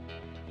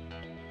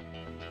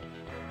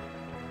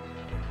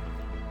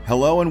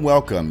Hello and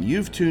welcome.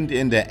 You've tuned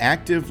into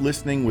Active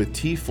Listening with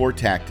T4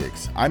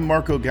 Tactics. I'm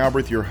Marco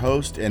Galbraith, your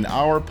host, and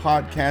our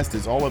podcast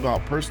is all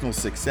about personal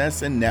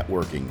success and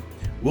networking.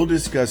 We'll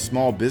discuss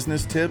small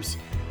business tips,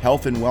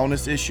 health and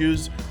wellness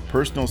issues,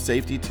 personal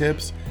safety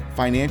tips,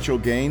 financial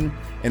gain,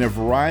 and a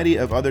variety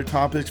of other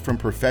topics from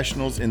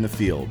professionals in the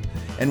field.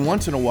 And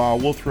once in a while,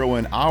 we'll throw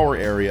in our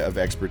area of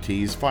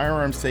expertise,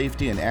 firearm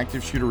safety and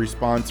active shooter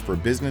response for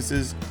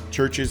businesses,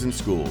 churches, and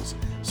schools.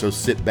 So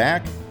sit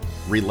back,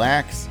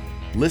 relax,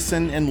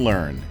 listen and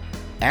learn.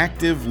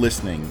 Active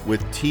Listening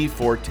with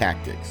T4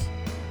 Tactics.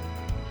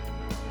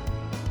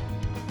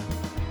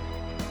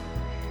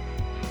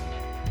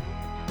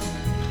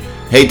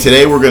 Hey,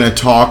 today we're going to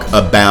talk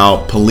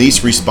about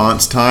police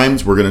response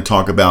times. We're going to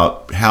talk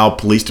about how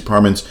police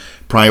departments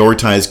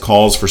prioritize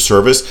calls for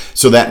service.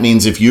 So that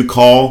means if you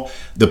call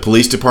the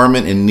police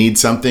department and need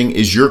something,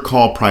 is your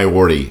call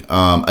priority?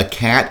 A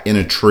cat in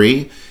a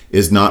tree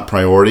is not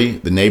priority.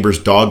 The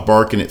neighbor's dog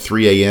barking at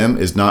 3 a.m.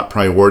 is not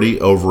priority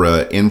over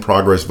a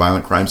in-progress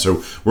violent crime.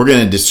 So I'm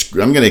going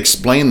to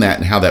explain that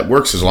and how that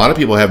works, because a lot of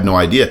people have no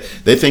idea.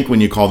 They think when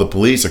you call the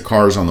police, a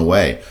car is on the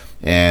way.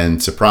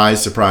 And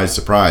surprise, surprise,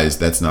 surprise,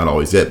 that's not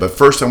always it. But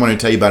first, I want to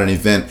tell you about an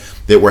event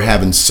that we're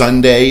having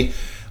Sunday,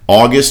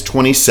 August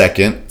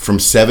 22nd from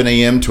 7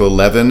 a.m. to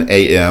 11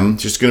 a.m.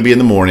 Just going to be in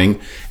the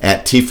morning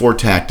at T4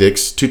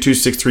 Tactics,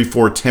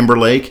 22634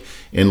 Timberlake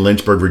in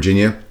Lynchburg,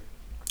 Virginia.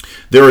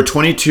 There are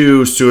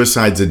 22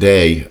 suicides a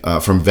day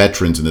from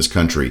veterans in this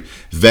country.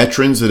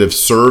 Veterans that have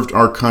served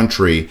our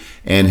country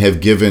and have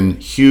given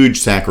huge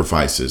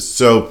sacrifices.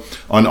 So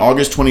on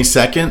August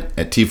 22nd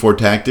at T4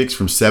 Tactics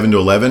from 7 to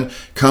 11,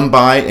 come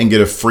by and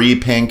get a free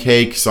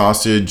pancake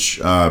sausage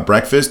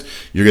breakfast.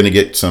 You're going to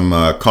get some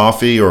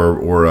coffee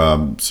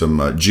or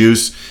some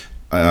juice.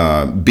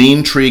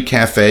 Bean Tree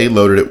Cafe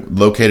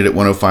located at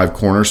 105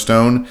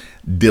 Cornerstone.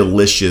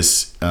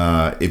 Delicious.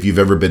 If you've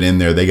ever been in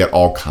there, they got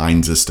all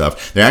kinds of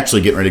stuff. They're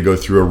actually getting ready to go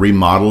through a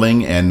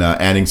remodeling and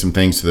adding some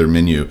things to their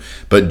menu.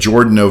 But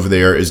Jordan over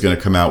there is going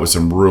to come out with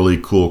some really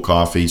cool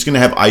coffee. He's going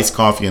to have iced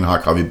coffee and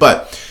hot coffee.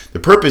 But the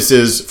purpose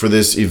is for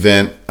this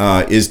event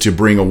is to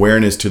bring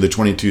awareness to the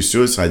 22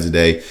 suicides a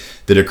day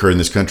that occur in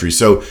this country.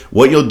 So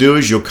what you'll do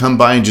is you'll come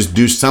by and just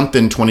do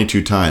something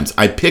 22 times.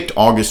 I picked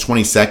August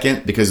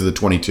 22nd because of the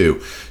 22.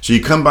 So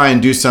you come by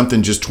and do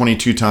something just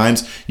 22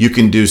 times. You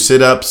can do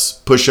sit-ups,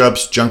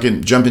 push-ups,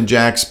 jumping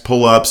jacks,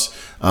 pull-ups,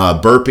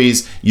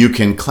 burpees. You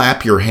can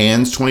clap your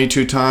hands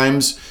 22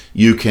 times.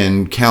 You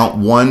can count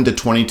 1 to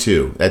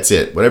 22. That's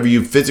it. Whatever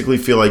you physically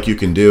feel like you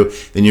can do,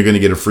 then you're going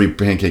to get a free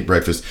pancake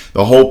breakfast.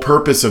 The whole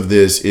purpose of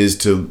this is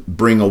to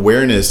bring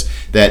awareness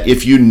that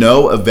if you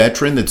know a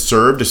veteran that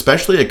served,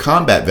 especially a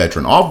combat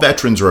veteran, all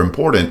veterans are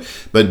important,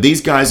 but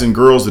these guys and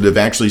girls that have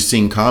actually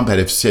seen combat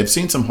have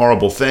seen some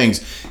horrible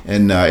things,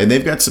 and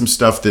they've got some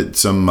stuff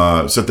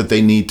that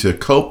they need to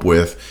cope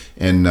with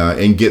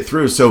and get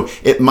through. So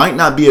it might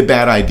not be a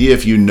bad idea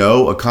if you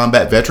know a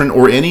combat veteran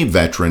or any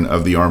veteran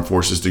of the armed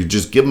forces to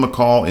just give them a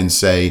call and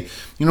say,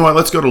 you know what,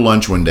 let's go to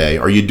lunch one day.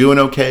 Are you doing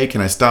okay? Can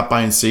I stop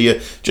by and see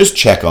you? Just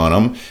check on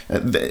them.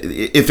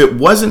 If it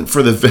wasn't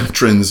for the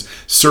veterans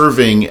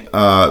serving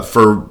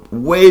for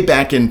way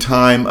back in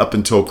time up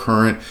until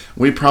current,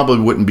 we probably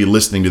wouldn't be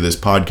listening to this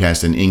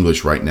podcast in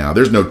English right now.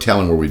 There's no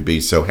telling where we'd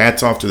be. So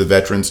hats off to the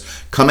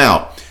veterans. Come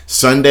out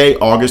Sunday,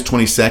 August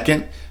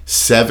 22nd.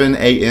 7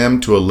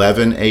 a.m. to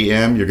 11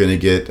 a.m. You're going to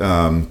get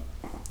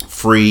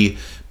free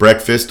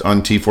breakfast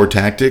on T4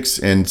 Tactics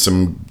and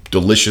some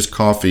delicious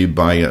coffee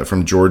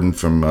from Jordan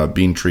from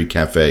Bean Tree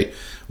Cafe.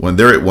 When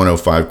they're at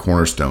 105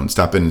 Cornerstone,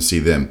 stop in and see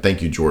them.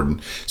 Thank you, Jordan.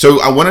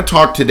 So I want to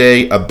talk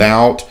today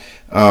about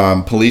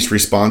police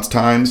response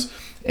times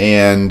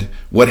and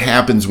what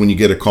happens when you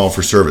get a call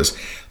for service.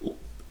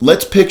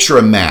 Let's picture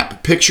a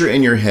map. Picture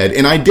in your head.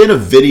 And I did a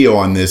video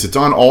on this. It's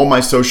on all my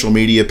social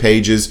media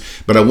pages,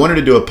 but I wanted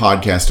to do a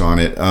podcast on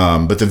it.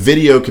 But the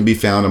video can be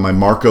found on my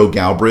Marco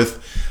Galbraith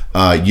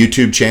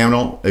YouTube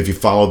channel. If you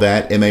follow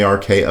that,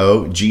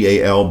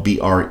 MarkoGalbraith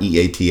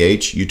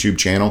YouTube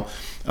channel.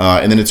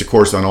 And then it's, of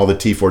course, on all the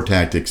T4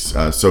 Tactics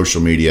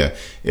social media.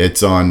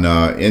 It's on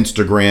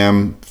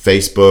Instagram,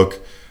 Facebook,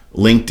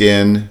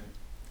 LinkedIn,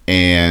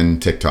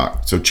 and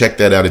TikTok. So check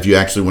that out if you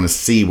actually want to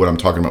see what I'm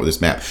talking about with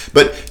this map.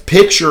 But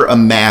picture a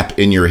map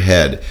in your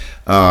head.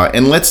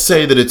 And let's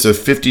say that it's a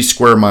 50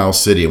 square mile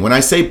city. And when I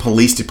say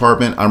police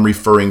department, I'm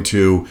referring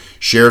to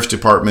sheriff's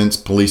departments,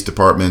 police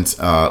departments,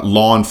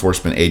 law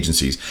enforcement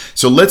agencies.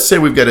 So let's say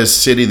we've got a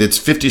city that's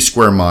 50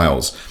 square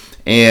miles.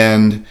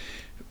 And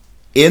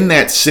in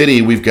that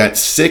city, we've got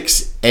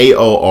 6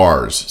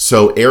 AORs,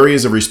 so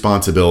areas of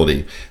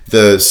responsibility.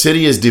 The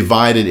city is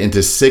divided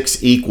into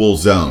 6 equal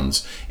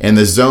zones, and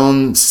the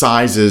zone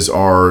sizes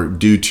are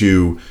due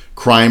to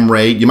crime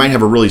rate. You might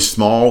have a really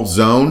small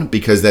zone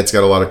because that's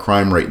got a lot of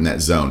crime rate in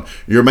that zone.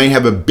 You may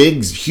have a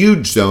big,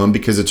 huge zone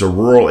because it's a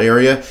rural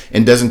area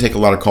and doesn't take a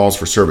lot of calls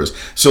for service.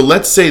 So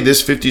let's say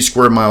this 50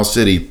 square mile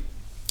city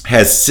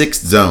has 6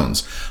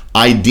 zones.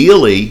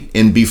 Ideally,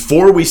 and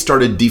before we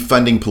started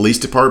defunding police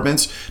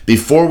departments,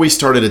 before we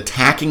started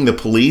attacking the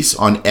police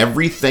on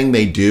everything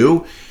they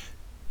do,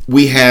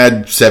 we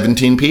had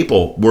 17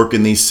 people work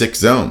in these 6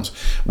 zones.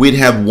 We'd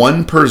have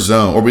one per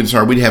zone,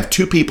 we'd have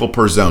 2 people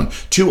per zone,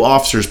 2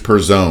 officers per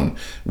zone,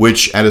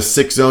 which out of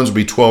 6 zones would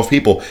be 12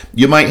 people.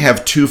 You might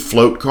have 2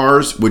 float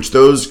cars, which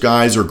those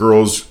guys or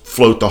girls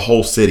float the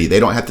whole city.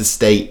 They don't have to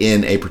stay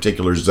in a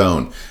particular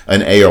zone,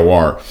 an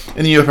AOR. And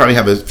then you'll probably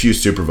have a few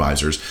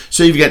supervisors.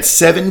 So you've got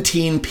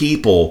 17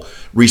 people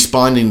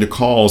responding to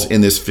calls in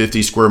this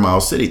 50 square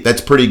mile city.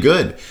 That's pretty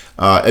good.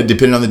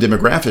 Depending on the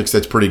demographics,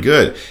 that's pretty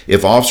good.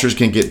 If officers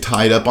can get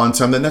tied up on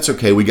something, that's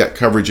okay. We got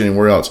coverage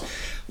anywhere else.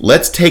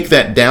 Let's take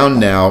that down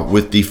now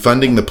with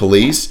defunding the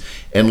police,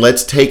 and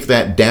let's take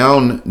that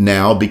down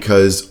now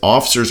because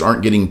officers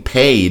aren't getting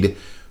paid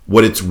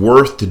what it's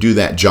worth to do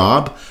that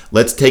job.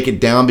 Let's take it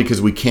down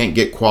because we can't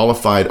get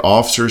qualified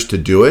officers to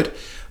do it.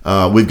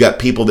 We've got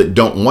people that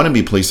don't want to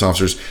be police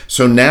officers.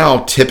 So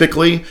now,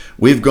 typically,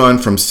 we've gone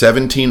from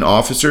 17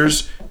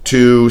 officers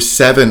to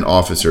 7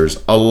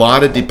 officers. A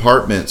lot of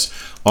departments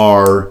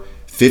are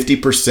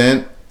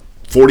 50%,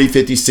 40,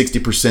 50,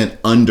 60%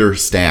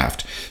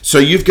 understaffed. So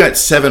you've got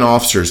 7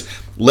 officers.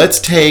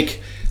 Let's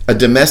take a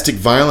domestic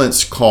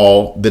violence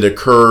call that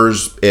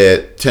occurs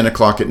at 10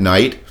 o'clock at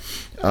night,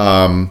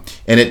 and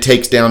it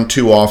takes down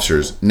 2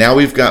 officers. Now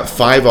we've got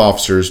 5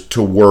 officers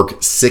to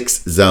work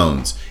 6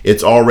 zones.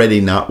 It's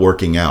already not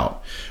working out.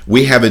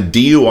 We have a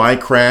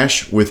DUI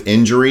crash with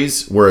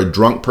injuries where a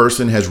drunk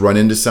person has run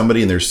into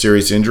somebody and there's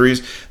serious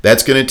injuries.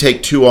 That's going to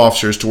take 2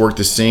 officers to work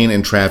the scene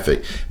and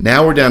traffic.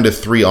 Now we're down to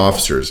 3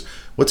 officers.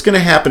 What's going to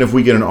happen if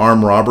we get an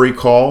armed robbery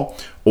call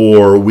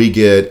or we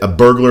get a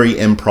burglary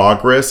in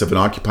progress of an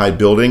occupied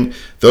building?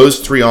 Those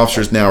 3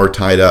 officers now are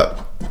tied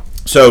up.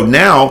 So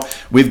now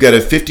we've got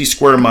a 50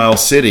 square mile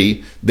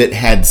city that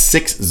had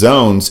 6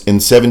 zones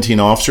and 17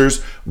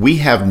 officers. We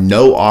have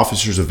no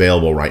officers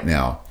available right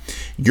now.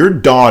 Your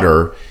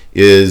daughter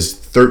is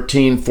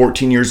 13,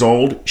 14 years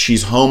old.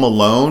 She's home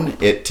alone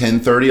at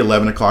 10:30,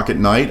 11 o'clock at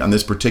night on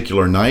this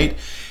particular night.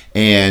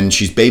 And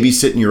she's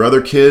babysitting your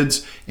other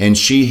kids. And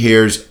she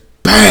hears,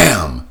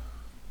 bam,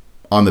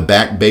 on the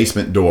back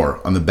basement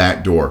door, on the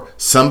back door.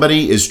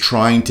 Somebody is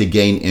trying to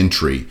gain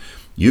entry.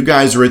 You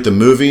guys are at the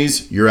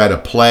movies, you're at a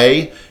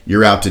play,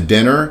 you're out to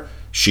dinner,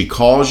 she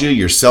calls you,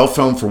 your cell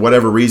phone for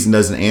whatever reason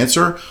doesn't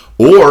answer,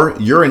 or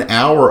you're an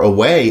hour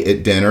away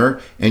at dinner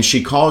and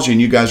she calls you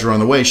and you guys are on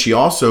the way. She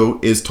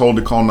also is told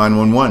to call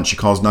 911. She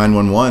calls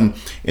 911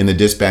 and the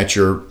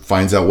dispatcher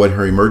finds out what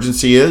her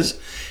emergency is,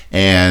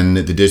 and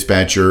the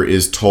dispatcher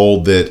is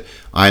told that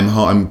I'm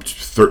home, I'm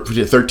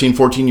 13,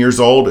 14 years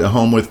old, at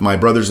home with my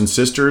brothers and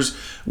sisters.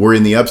 We're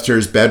in the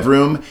upstairs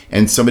bedroom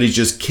and somebody's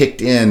just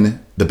kicked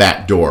in the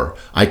back door.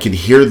 I could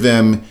hear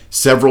them,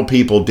 several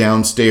people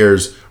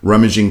downstairs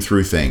rummaging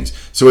through things.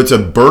 So it's a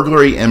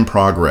burglary in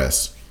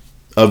progress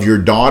of your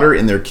daughter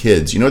and their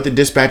kids. You know what the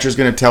dispatcher is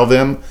going to tell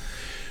them?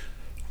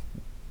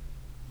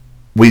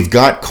 We've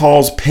got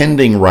calls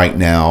pending right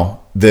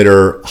now that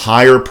are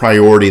higher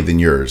priority than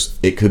yours.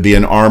 It could be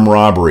an armed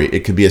robbery.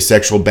 It could be a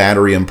sexual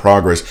battery in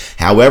progress.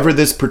 However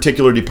this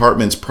particular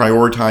department's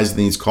prioritizing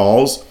these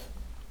calls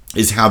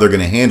is how they're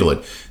going to handle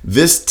it.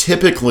 This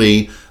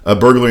typically, a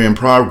burglary in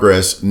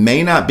progress,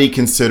 may not be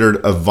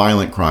considered a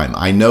violent crime.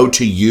 I know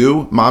to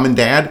you, mom and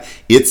dad,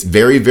 it's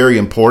very, very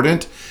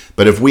important.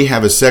 But if we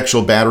have a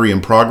sexual battery in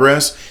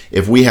progress,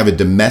 if we have a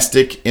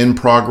domestic in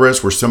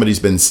progress where somebody's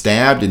been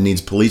stabbed and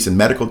needs police and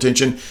medical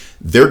attention,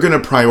 they're going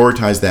to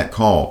prioritize that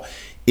call.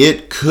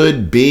 It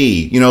could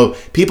be,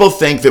 people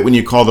think that when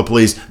you call the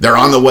police, they're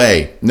on the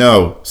way.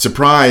 No,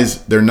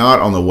 surprise, they're not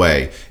on the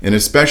way. And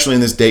especially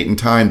in this date and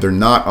time, they're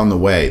not on the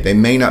way. They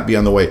may not be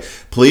on the way.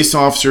 Police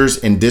officers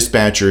and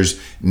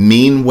dispatchers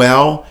mean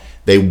well.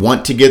 They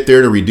want to get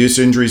there to reduce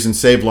injuries and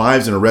save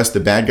lives and arrest the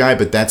bad guy,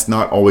 but that's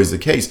not always the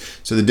case.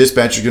 So the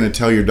dispatcher is going to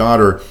tell your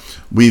daughter,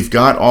 we've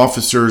got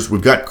officers,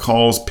 we've got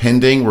calls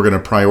pending. We're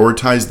going to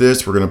prioritize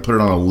this. We're going to put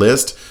it on a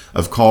list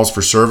of calls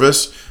for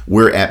service.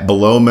 We're at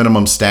below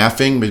minimum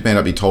staffing. We may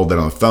not be told that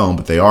on the phone,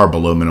 but they are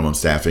below minimum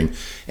staffing.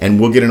 And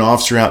we'll get an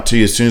officer out to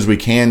you as soon as we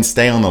can.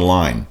 Stay on the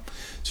line.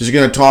 So you're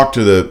going to talk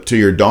to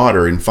your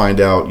daughter and find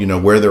out,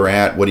 where they're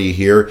at. What do you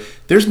hear?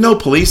 There's no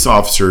police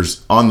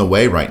officers on the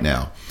way right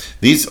now.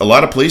 A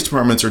lot of police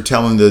departments are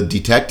telling the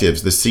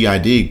detectives, the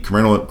CID,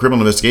 Criminal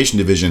Investigation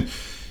Division,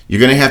 you're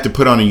going to have to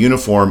put on a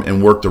uniform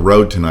and work the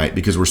road tonight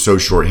because we're so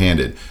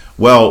shorthanded.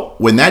 Well,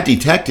 when that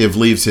detective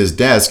leaves his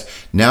desk,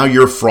 now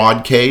your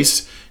fraud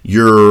case,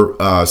 your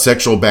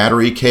sexual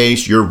battery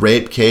case, your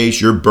rape case,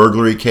 your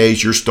burglary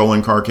case, your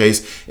stolen car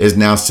case is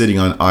now sitting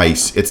on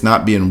ice. It's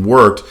not being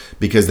worked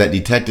because that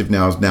detective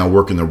now is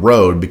working the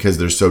road because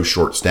they're so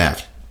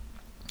short-staffed.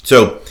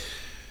 So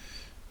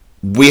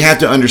we have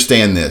to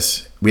understand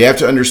this. We have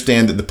to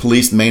understand that the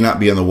police may not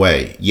be on the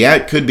way. Yeah,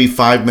 it could be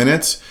 5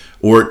 minutes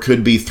or it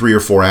could be 3 or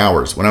 4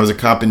 hours. When I was a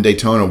cop in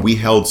Daytona, we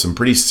held some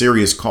pretty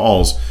serious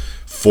calls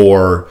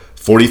for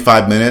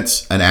 45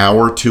 minutes, an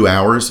hour, 2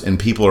 hours, and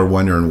people are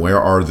wondering, where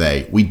are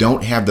they? We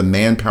don't have the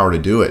manpower to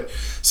do it.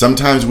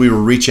 Sometimes we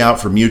will reach out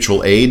for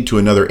mutual aid to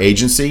another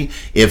agency.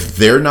 If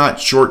they're not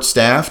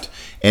short-staffed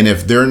And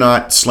if they're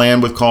not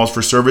slammed with calls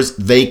for service,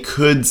 they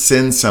could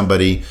send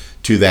somebody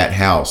to that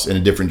house in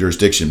a different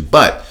jurisdiction.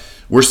 But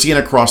we're seeing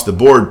across the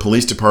board,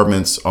 police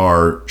departments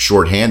are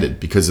shorthanded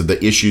because of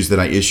the issues that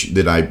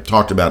I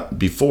talked about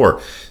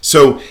before.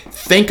 So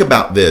think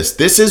about this.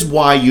 This is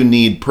why you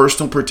need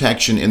personal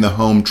protection in the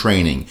home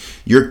training.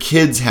 Your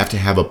kids have to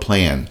have a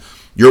plan.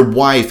 Your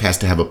wife has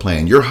to have a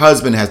plan. Your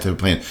husband has to have a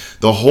plan.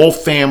 The whole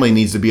family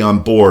needs to be on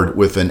board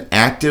with an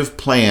active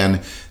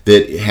plan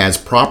that has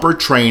proper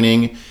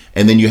training,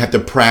 and then you have to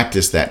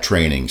practice that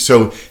training.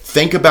 So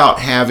think about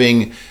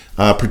having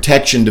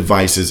protection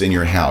devices in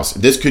your house.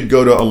 This could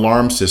go to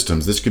alarm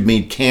systems. This could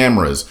mean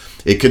cameras.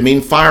 It could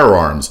mean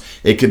firearms.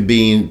 It could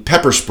mean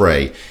pepper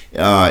spray.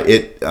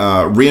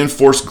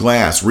 Reinforced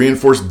glass,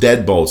 reinforced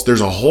deadbolts.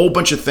 There's a whole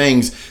bunch of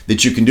things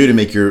that you can do to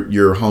make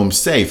your home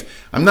safe.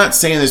 I'm not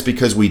saying this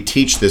because we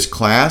teach this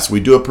class. We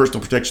do a personal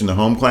protection in the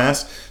home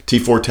class,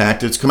 T4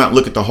 Tactics. Come out and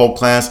look at the whole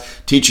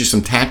class, teach you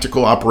some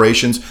tactical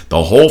operations.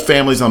 The whole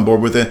family's on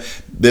board with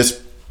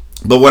this.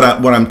 But what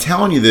I'm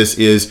telling you this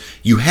is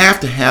you have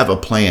to have a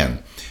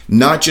plan,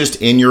 not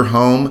just in your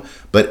home,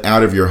 but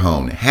out of your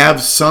home.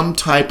 Have some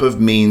type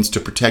of means to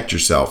protect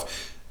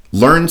yourself.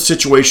 Learn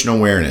situational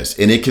awareness,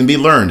 and it can be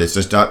learned.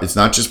 It's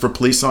not just for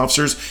police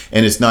officers,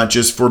 and it's not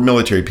just for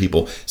military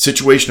people.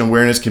 Situational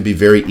awareness can be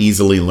very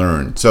easily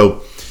learned.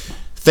 So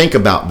think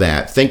about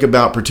that. Think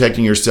about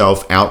protecting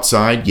yourself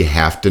outside. You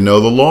have to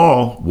know the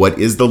law. What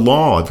is the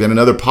law? I've got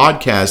another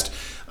podcast.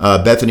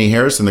 Bethany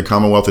Harrison, the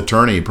Commonwealth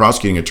attorney,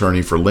 prosecuting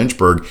attorney for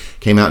Lynchburg,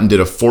 came out and did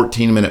a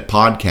 14-minute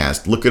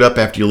podcast. Look it up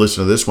after you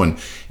listen to this one,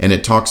 and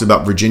it talks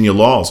about Virginia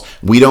laws.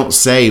 We don't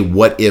say,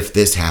 what if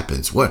this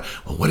happens? What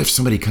if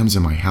somebody comes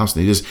in my house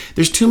and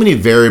there's too many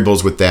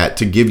variables with that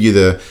to give you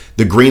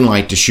the green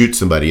light to shoot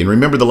somebody. And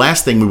remember, the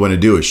last thing we want to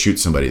do is shoot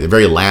somebody. The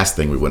very last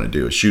thing we want to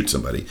do is shoot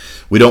somebody.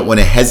 We don't want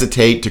to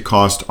hesitate to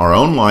cost our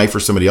own life or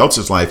somebody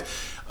else's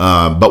life.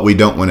 But we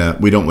don't want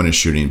to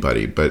shoot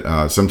anybody.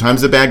 But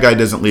sometimes the bad guy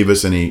doesn't leave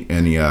us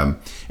any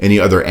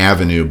other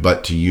avenue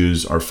but to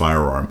use our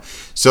firearm.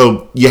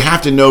 So you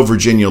have to know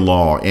Virginia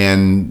law.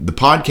 And the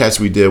podcast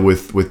we did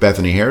with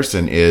Bethany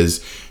Harrison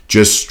is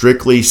just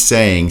simply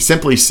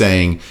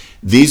saying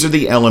these are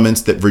the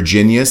elements that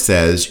Virginia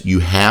says you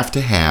have to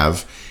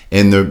have,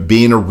 and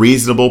being a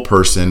reasonable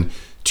person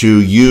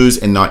to use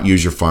and not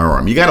use your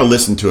firearm. You got to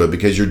listen to it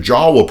because your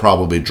jaw will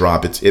probably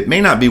drop. It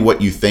may not be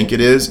what you think it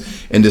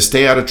is, and to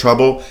stay out of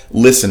trouble,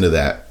 listen to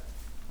that.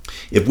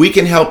 If we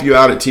can help you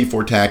out at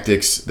T4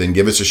 Tactics, then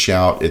give us a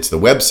shout. It's the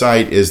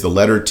website is the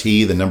letter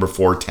T, the number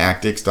 4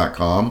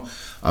 tactics.com.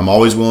 I'm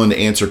always willing to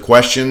answer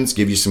questions,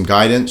 give you some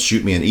guidance,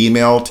 shoot me an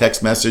email,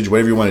 text message,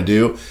 whatever you want to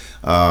do.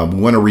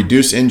 We want to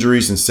reduce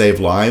injuries and save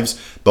lives,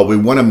 but we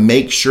want to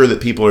make sure that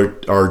people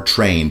are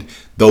trained.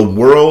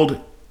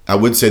 I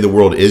would say the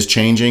world is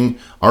changing.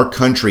 Our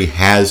country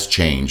has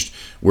changed.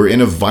 We're in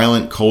a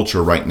violent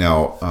culture right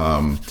now,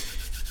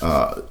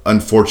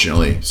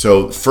 unfortunately.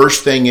 So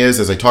first thing is,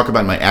 as I talk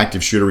about in my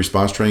active shooter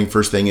response training,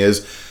 first thing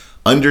is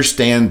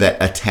understand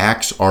that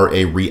attacks are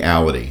a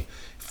reality.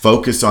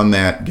 Focus on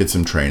that. Get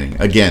some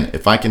training. Again,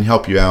 if I can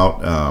help you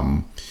out,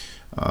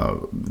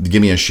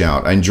 give me a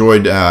shout. I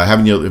enjoyed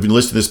having you. If you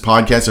listen to this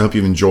podcast, I hope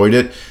you've enjoyed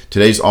it.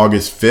 Today's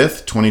August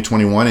 5th,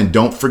 2021. And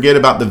don't forget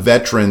about the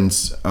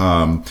Veterans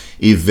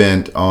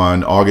event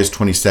on August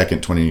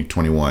 22nd,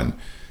 2021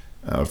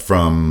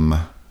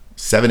 from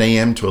 7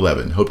 a.m. to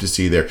 11. Hope to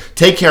see you there.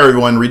 Take care,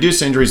 everyone.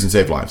 Reduce injuries and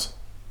save lives.